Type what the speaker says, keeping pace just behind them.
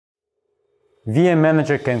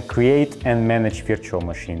VMmanager can create and manage virtual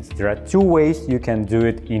machines. There are two ways you can do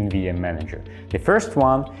it in VMmanager. The first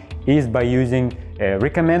one is by using a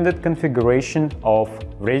recommended configuration of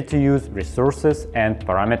ready-to-use resources and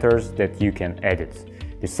parameters that you can edit.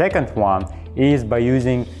 The second one is by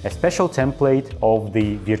using a special template of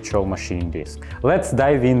the virtual machine disk. Let's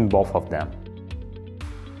dive in both of them.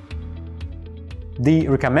 The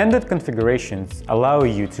recommended configurations allow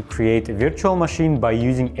you to create a virtual machine by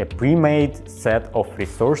using a pre-made set of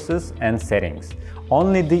resources and settings.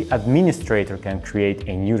 Only the administrator can create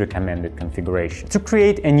a new recommended configuration. To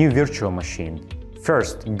create a new virtual machine,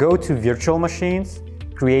 first go to Virtual Machines,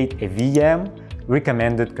 create a VM,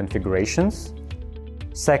 Recommended Configurations.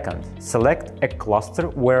 Second, select a cluster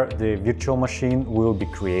where the virtual machine will be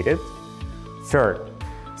created. Third,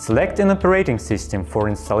 select an operating system for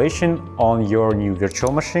installation on your new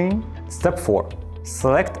virtual machine. Step 4.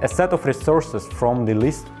 Select a set of resources from the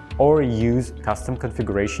list or use custom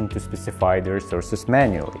configuration to specify the resources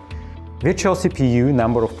manually. Virtual CPU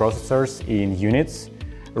number of processors in units,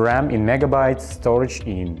 RAM in megabytes, storage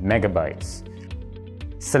in megabytes.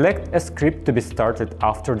 Select a script to be started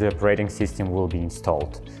after the operating system will be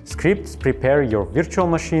installed. Scripts prepare your virtual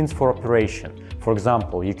machines for operation. For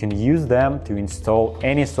example, you can use them to install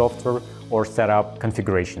any software or set up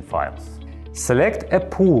configuration files. Select a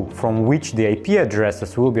pool from which the IP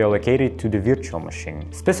addresses will be allocated to the virtual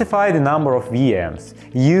machine. Specify the number of VMs.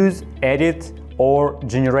 Use Edit or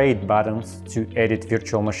Generate buttons to edit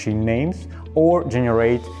virtual machine names or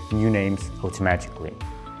generate new names automatically.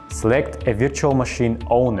 Select a virtual machine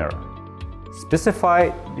owner. Specify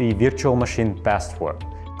the virtual machine password.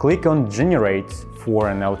 Click on Generate for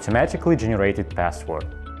an automatically generated password.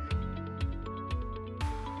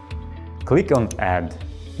 Click on Add.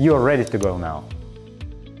 You are ready to go now.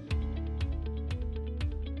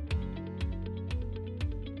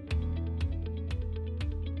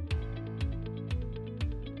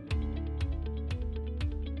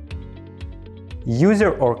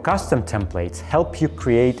 User or custom templates help you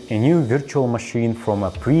create a new virtual machine from a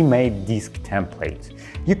pre-made disk template.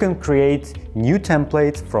 You can create new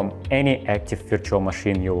templates from any active virtual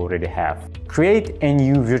machine you already have. Create a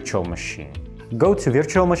new virtual machine. Go to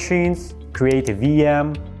Virtual Machines, create a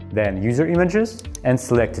VM, then User Images, and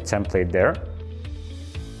select a template there.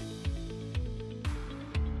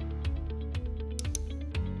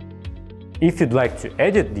 If you'd like to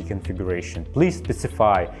edit the configuration, please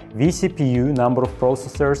specify vCPU number of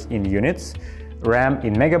processors in units, RAM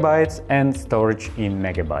in megabytes, and storage in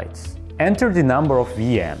megabytes. Enter the number of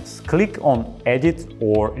VMs. Click on Edit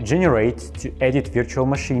or Generate to edit virtual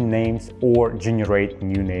machine names or generate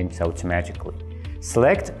new names automatically.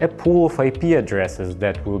 Select a pool of IP addresses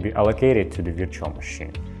that will be allocated to the virtual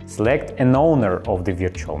machine. Select an owner of the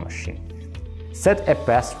virtual machine. Set a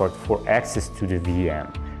password for access to the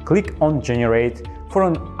VM. Click on Generate for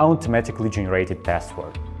an automatically generated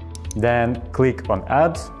password. Then click on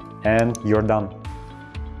Add and you're done.